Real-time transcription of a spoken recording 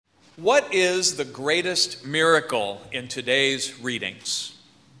What is the greatest miracle in today's readings?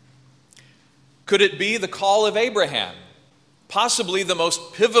 Could it be the call of Abraham, possibly the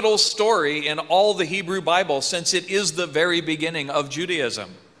most pivotal story in all the Hebrew Bible since it is the very beginning of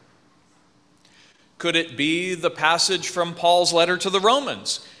Judaism? Could it be the passage from Paul's letter to the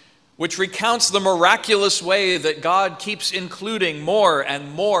Romans, which recounts the miraculous way that God keeps including more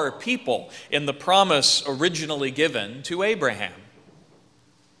and more people in the promise originally given to Abraham?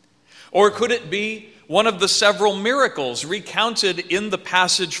 Or could it be one of the several miracles recounted in the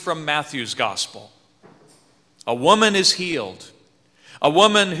passage from Matthew's Gospel? A woman is healed, a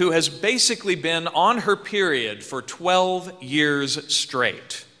woman who has basically been on her period for 12 years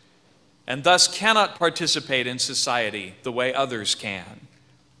straight, and thus cannot participate in society the way others can.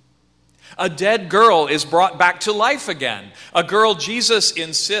 A dead girl is brought back to life again, a girl Jesus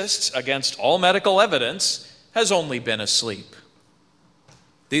insists, against all medical evidence, has only been asleep.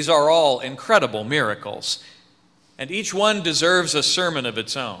 These are all incredible miracles, and each one deserves a sermon of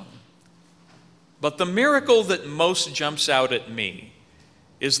its own. But the miracle that most jumps out at me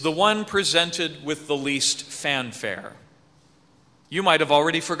is the one presented with the least fanfare. You might have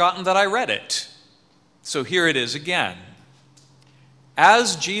already forgotten that I read it, so here it is again.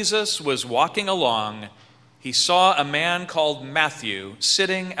 As Jesus was walking along, he saw a man called Matthew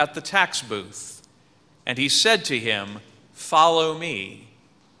sitting at the tax booth, and he said to him, "Follow me."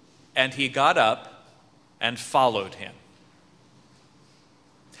 And he got up and followed him.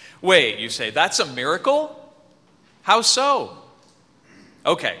 Wait, you say, that's a miracle? How so?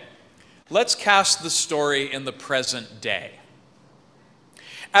 Okay, let's cast the story in the present day.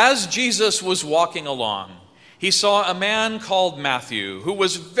 As Jesus was walking along, he saw a man called Matthew who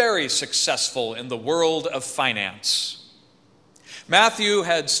was very successful in the world of finance. Matthew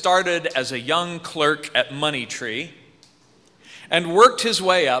had started as a young clerk at Money Tree and worked his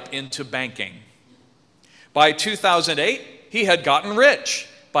way up into banking. By 2008, he had gotten rich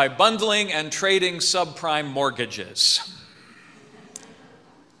by bundling and trading subprime mortgages.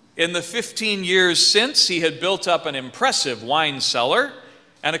 In the 15 years since, he had built up an impressive wine cellar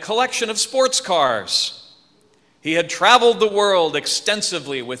and a collection of sports cars. He had traveled the world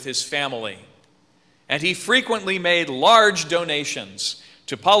extensively with his family, and he frequently made large donations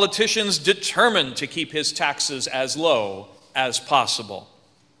to politicians determined to keep his taxes as low as possible.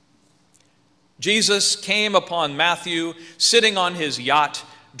 Jesus came upon Matthew sitting on his yacht,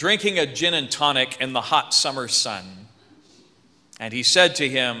 drinking a gin and tonic in the hot summer sun. And he said to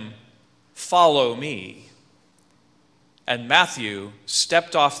him, "Follow me." And Matthew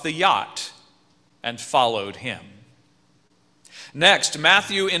stepped off the yacht and followed him. Next,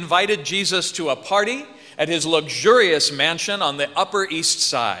 Matthew invited Jesus to a party at his luxurious mansion on the Upper East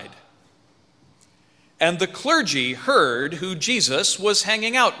Side. And the clergy heard who Jesus was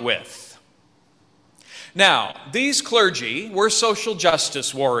hanging out with. Now, these clergy were social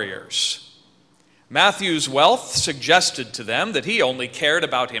justice warriors. Matthew's wealth suggested to them that he only cared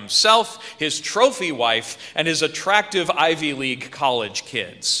about himself, his trophy wife, and his attractive Ivy League college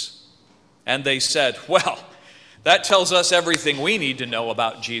kids. And they said, "Well, that tells us everything we need to know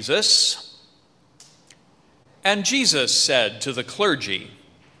about Jesus." And Jesus said to the clergy,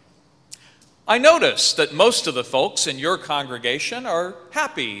 "I notice that most of the folks in your congregation are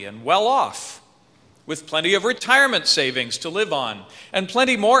happy and well off, with plenty of retirement savings to live on and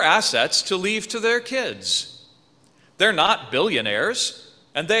plenty more assets to leave to their kids. They're not billionaires,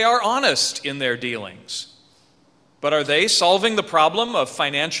 and they are honest in their dealings. But are they solving the problem of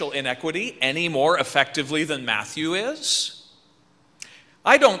financial inequity any more effectively than Matthew is?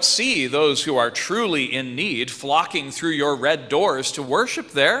 I don't see those who are truly in need flocking through your red doors to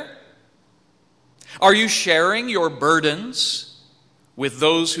worship there. Are you sharing your burdens with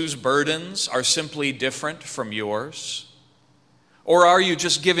those whose burdens are simply different from yours? Or are you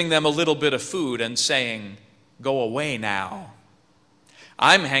just giving them a little bit of food and saying, 'Go away now'?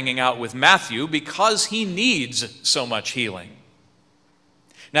 I'm hanging out with Matthew because he needs so much healing.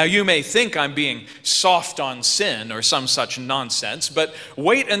 Now, you may think I'm being soft on sin or some such nonsense, but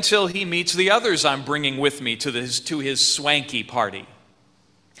wait until he meets the others I'm bringing with me to his swanky party.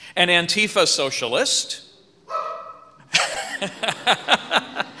 An Antifa socialist,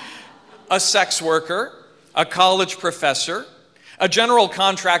 a sex worker, a college professor, a general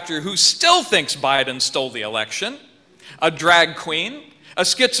contractor who still thinks Biden stole the election, a drag queen, a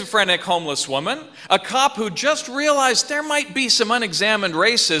schizophrenic homeless woman, a cop who just realized there might be some unexamined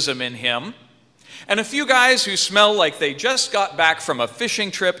racism in him, and a few guys who smell like they just got back from a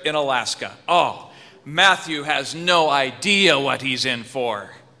fishing trip in Alaska. Oh, Matthew has no idea what he's in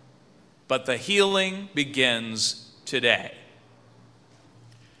for. But the healing begins today.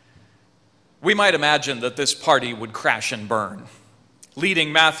 We might imagine that this party would crash and burn,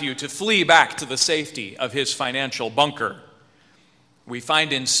 leading Matthew to flee back to the safety of his financial bunker. We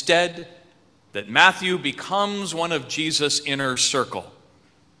find instead that Matthew becomes one of Jesus' inner circle,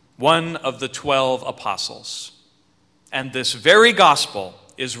 one of the 12 apostles. And this very gospel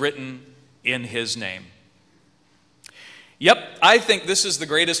is written in his name. Yep, I think this is the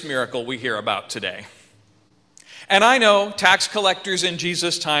greatest miracle we hear about today. And I know tax collectors in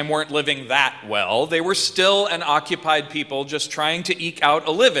Jesus' time weren't living that well. They were still an occupied people just trying to eke out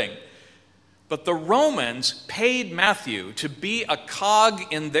a living. But the Romans paid Matthew to be a cog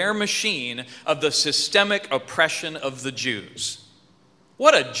in their machine of the systemic oppression of the Jews.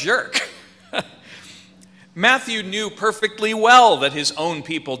 What a jerk! Matthew knew perfectly well that his own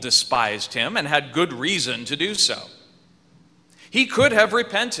people despised him and had good reason to do so. He could have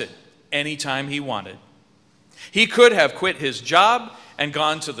repented anytime he wanted. He could have quit his job and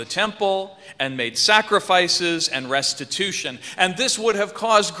gone to the temple and made sacrifices and restitution, and this would have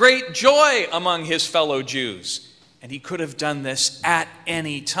caused great joy among his fellow Jews. And he could have done this at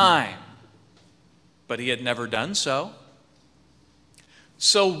any time, but he had never done so.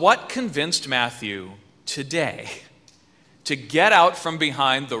 So what convinced Matthew today to get out from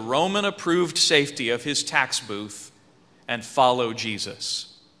behind the Roman-approved safety of his tax booth and follow Jesus?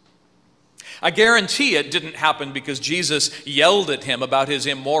 I guarantee it didn't happen because Jesus yelled at him about his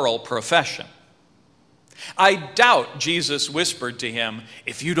immoral profession. I doubt Jesus whispered to him,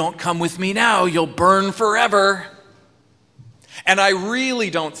 "If you don't come with me now, you'll burn forever." And I really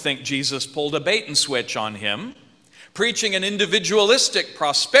don't think Jesus pulled a bait and switch on him, preaching an individualistic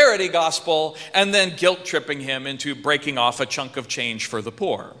prosperity gospel and then guilt-tripping him into breaking off a chunk of change for the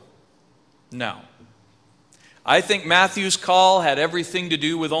poor. No. I think Matthew's call had everything to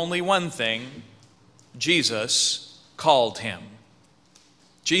do with only one thing. Jesus called him.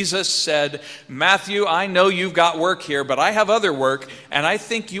 Jesus said, "Matthew, I know you've got work here, but I have other work, and I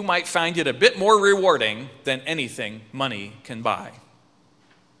think you might find it a bit more rewarding than anything money can buy."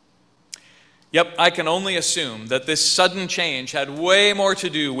 Yep, I can only assume that this sudden change had way more to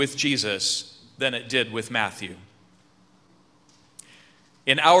do with Jesus than it did with Matthew.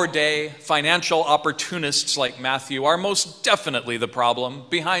 In our day, financial opportunists like Matthew are most definitely the problem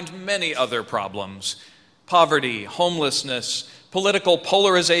behind many other problems: poverty, homelessness, political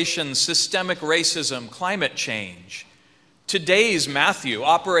polarization, systemic racism, climate change. Today's Matthew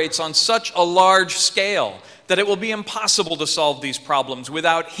operates on such a large scale that it will be impossible to solve these problems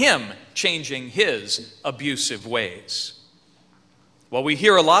without him changing his abusive ways. Well, we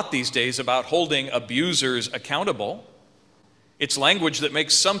hear a lot these days about holding abusers accountable. It's language that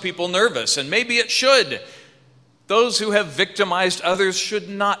makes some people nervous, and maybe it should. Those who have victimized others should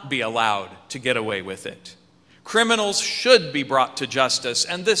not be allowed to get away with it. Criminals should be brought to justice,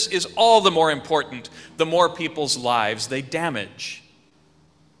 and this is all the more important the more people's lives they damage.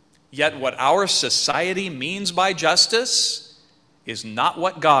 Yet what our society means by justice is not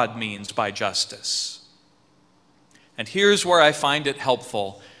what God means by justice. And here's where I find it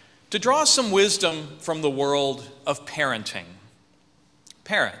helpful to draw some wisdom from the world of parenting.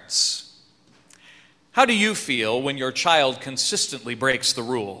 Parents, how do you feel when your child consistently breaks the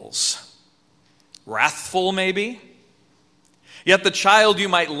rules? Wrathful, maybe? Yet the child you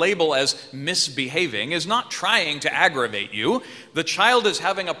might label as misbehaving is not trying to aggravate you. The child is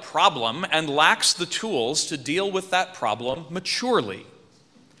having a problem and lacks the tools to deal with that problem maturely.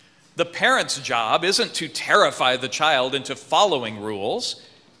 The parent's job isn't to terrify the child into following rules,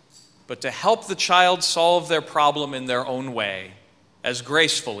 but to help the child solve their problem in their own way, as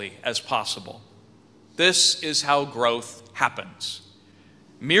gracefully as possible. This is how growth happens.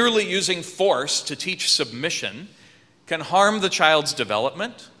 Merely using force to teach submission can harm the child's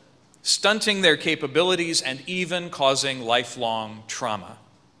development, stunting their capabilities and even causing lifelong trauma.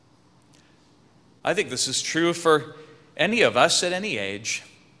 I think this is true for any of us at any age.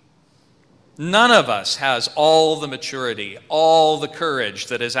 None of us has all the maturity, all the courage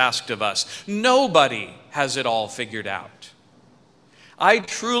that is asked of us. Nobody has it all figured out. I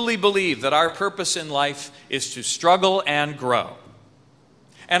truly believe that our purpose in life is to struggle and grow.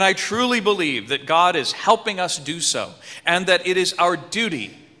 And I truly believe that God is helping us do so, and that it is our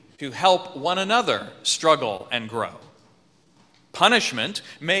duty to help one another struggle and grow. Punishment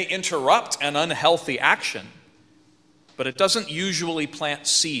may interrupt an unhealthy action, but it doesn't usually plant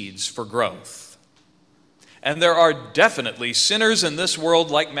seeds for growth. And there are definitely sinners in this world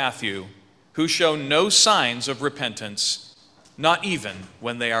like Matthew who show no signs of repentance, not even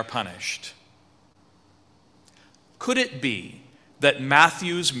when they are punished. Could it be that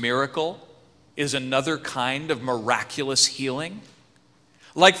Matthew's miracle is another kind of miraculous healing?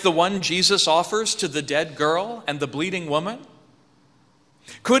 like the one Jesus offers to the dead girl and the bleeding woman?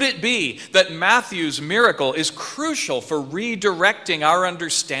 Could it be that Matthew's miracle is crucial for redirecting our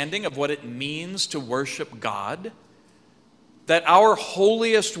understanding of what it means to worship God? That our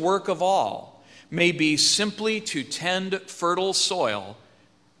holiest work of all may be simply to tend fertile soil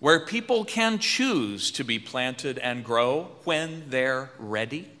where people can choose to be planted and grow when they're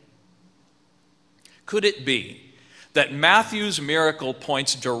ready? Could it be that Matthew's miracle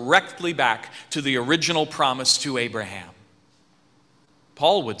points directly back to the original promise to Abraham?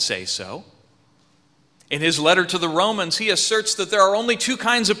 Paul would say so. In his letter to the Romans, he asserts that there are only two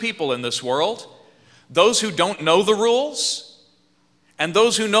kinds of people in this world: those who don't know the rules and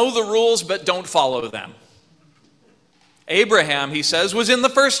those who know the rules but don't follow them. Abraham, he says, was in the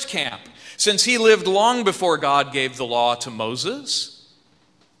first camp, since he lived long before God gave the law to Moses.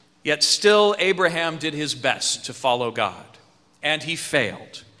 Yet still Abraham did his best to follow God, and he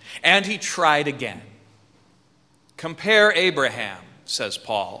failed, and he tried again. Compare Abraham, says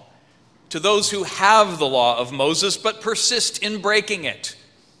Paul, to those who have the law of Moses but persist in breaking it.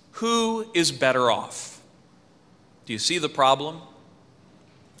 Who is better off? Do you see the problem?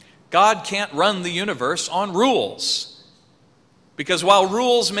 God can't run the universe on rules. Because while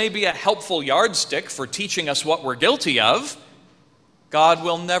rules may be a helpful yardstick for teaching us what we're guilty of, God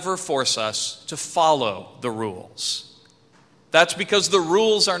will never force us to follow the rules. That's because the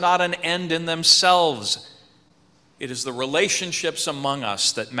rules are not an end in themselves. It is the relationships among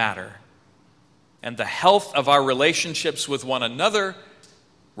us that matter. And the health of our relationships with one another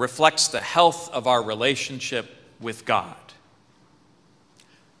reflects the health of our relationship with God.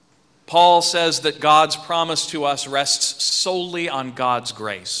 Paul says that God's promise to us rests solely on God's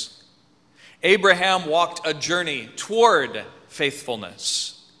grace. Abraham walked a journey toward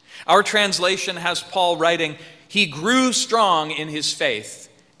faithfulness. Our translation has Paul writing, "He grew strong in his faith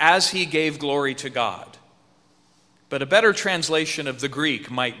as he gave glory to God." But a better translation of the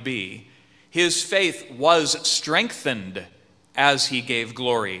Greek might be, "His faith was strengthened as he gave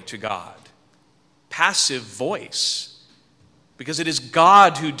glory to God." Passive voice. Because it is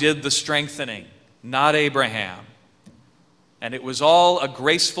God who did the strengthening, not Abraham. And it was all a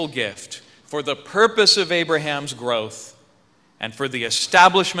graceful gift for the purpose of Abraham's growth and for the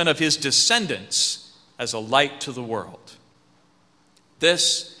establishment of his descendants as a light to the world.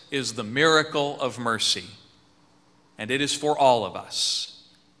 This is the miracle of mercy, and it is for all of us.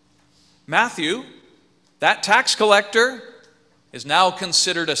 Matthew, that tax collector, is now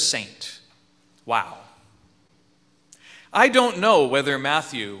considered a saint. Wow. I don't know whether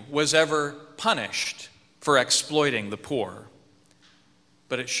Matthew was ever punished for exploiting the poor,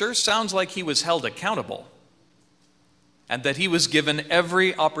 but it sure sounds like he was held accountable and that he was given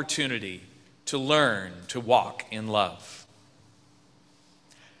every opportunity to learn to walk in love.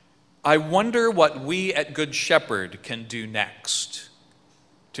 I wonder what we at Good Shepherd can do next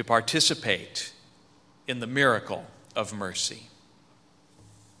to participate in the miracle of mercy.